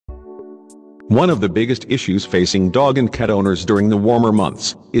One of the biggest issues facing dog and cat owners during the warmer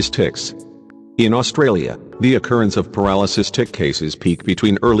months is ticks. In Australia, the occurrence of paralysis tick cases peak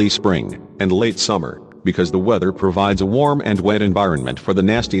between early spring and late summer, because the weather provides a warm and wet environment for the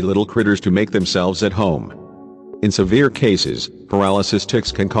nasty little critters to make themselves at home. In severe cases, paralysis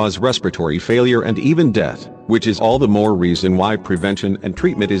ticks can cause respiratory failure and even death, which is all the more reason why prevention and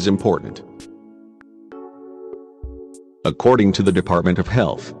treatment is important. According to the Department of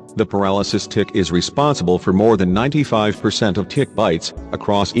Health, the paralysis tick is responsible for more than 95% of tick bites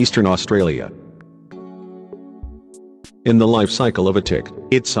across eastern Australia. In the life cycle of a tick,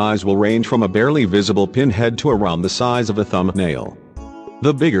 its size will range from a barely visible pinhead to around the size of a thumbnail.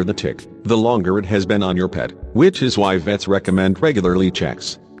 The bigger the tick, the longer it has been on your pet, which is why vets recommend regularly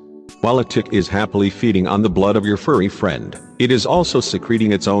checks. While a tick is happily feeding on the blood of your furry friend, it is also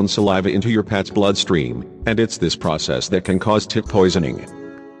secreting its own saliva into your pet's bloodstream, and it's this process that can cause tick poisoning.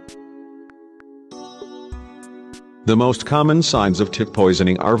 The most common signs of tick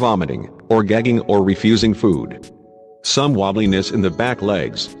poisoning are vomiting, or gagging or refusing food. Some wobbliness in the back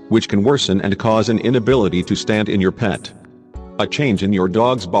legs, which can worsen and cause an inability to stand in your pet. A change in your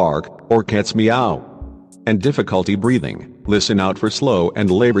dog's bark, or cat's meow. And difficulty breathing. Listen out for slow and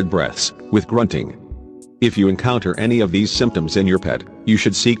labored breaths, with grunting. If you encounter any of these symptoms in your pet, you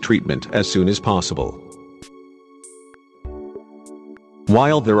should seek treatment as soon as possible.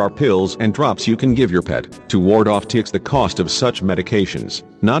 While there are pills and drops you can give your pet to ward off ticks, the cost of such medications,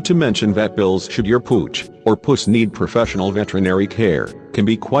 not to mention vet bills should your pooch or puss need professional veterinary care, can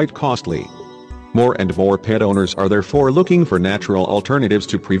be quite costly. More and more pet owners are therefore looking for natural alternatives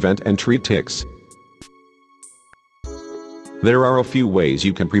to prevent and treat ticks. There are a few ways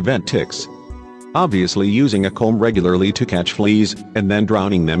you can prevent ticks. Obviously, using a comb regularly to catch fleas, and then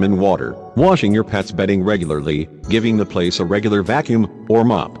drowning them in water, washing your pet's bedding regularly, giving the place a regular vacuum or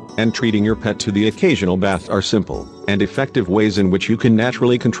mop, and treating your pet to the occasional bath are simple and effective ways in which you can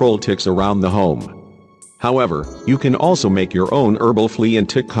naturally control ticks around the home. However, you can also make your own herbal flea and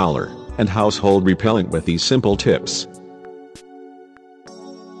tick collar and household repellent with these simple tips.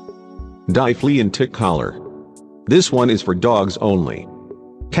 Dye flea and tick collar. This one is for dogs only.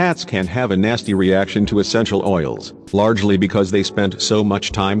 Cats can have a nasty reaction to essential oils, largely because they spent so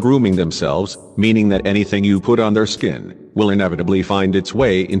much time grooming themselves, meaning that anything you put on their skin will inevitably find its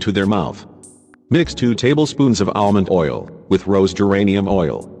way into their mouth. Mix 2 tablespoons of almond oil with rose geranium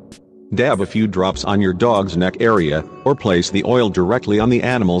oil. Dab a few drops on your dog's neck area, or place the oil directly on the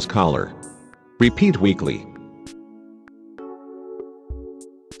animal's collar. Repeat weekly.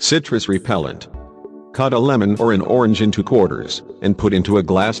 Citrus repellent. Cut a lemon or an orange into quarters, and put into a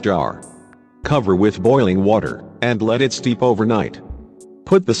glass jar. Cover with boiling water, and let it steep overnight.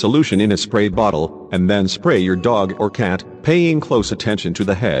 Put the solution in a spray bottle, and then spray your dog or cat, paying close attention to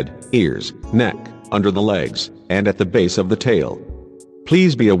the head, ears, neck, under the legs, and at the base of the tail.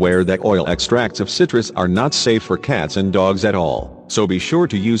 Please be aware that oil extracts of citrus are not safe for cats and dogs at all, so be sure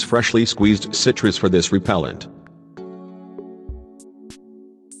to use freshly squeezed citrus for this repellent.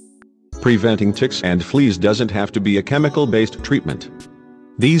 Preventing ticks and fleas doesn't have to be a chemical-based treatment.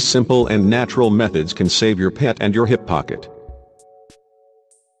 These simple and natural methods can save your pet and your hip pocket.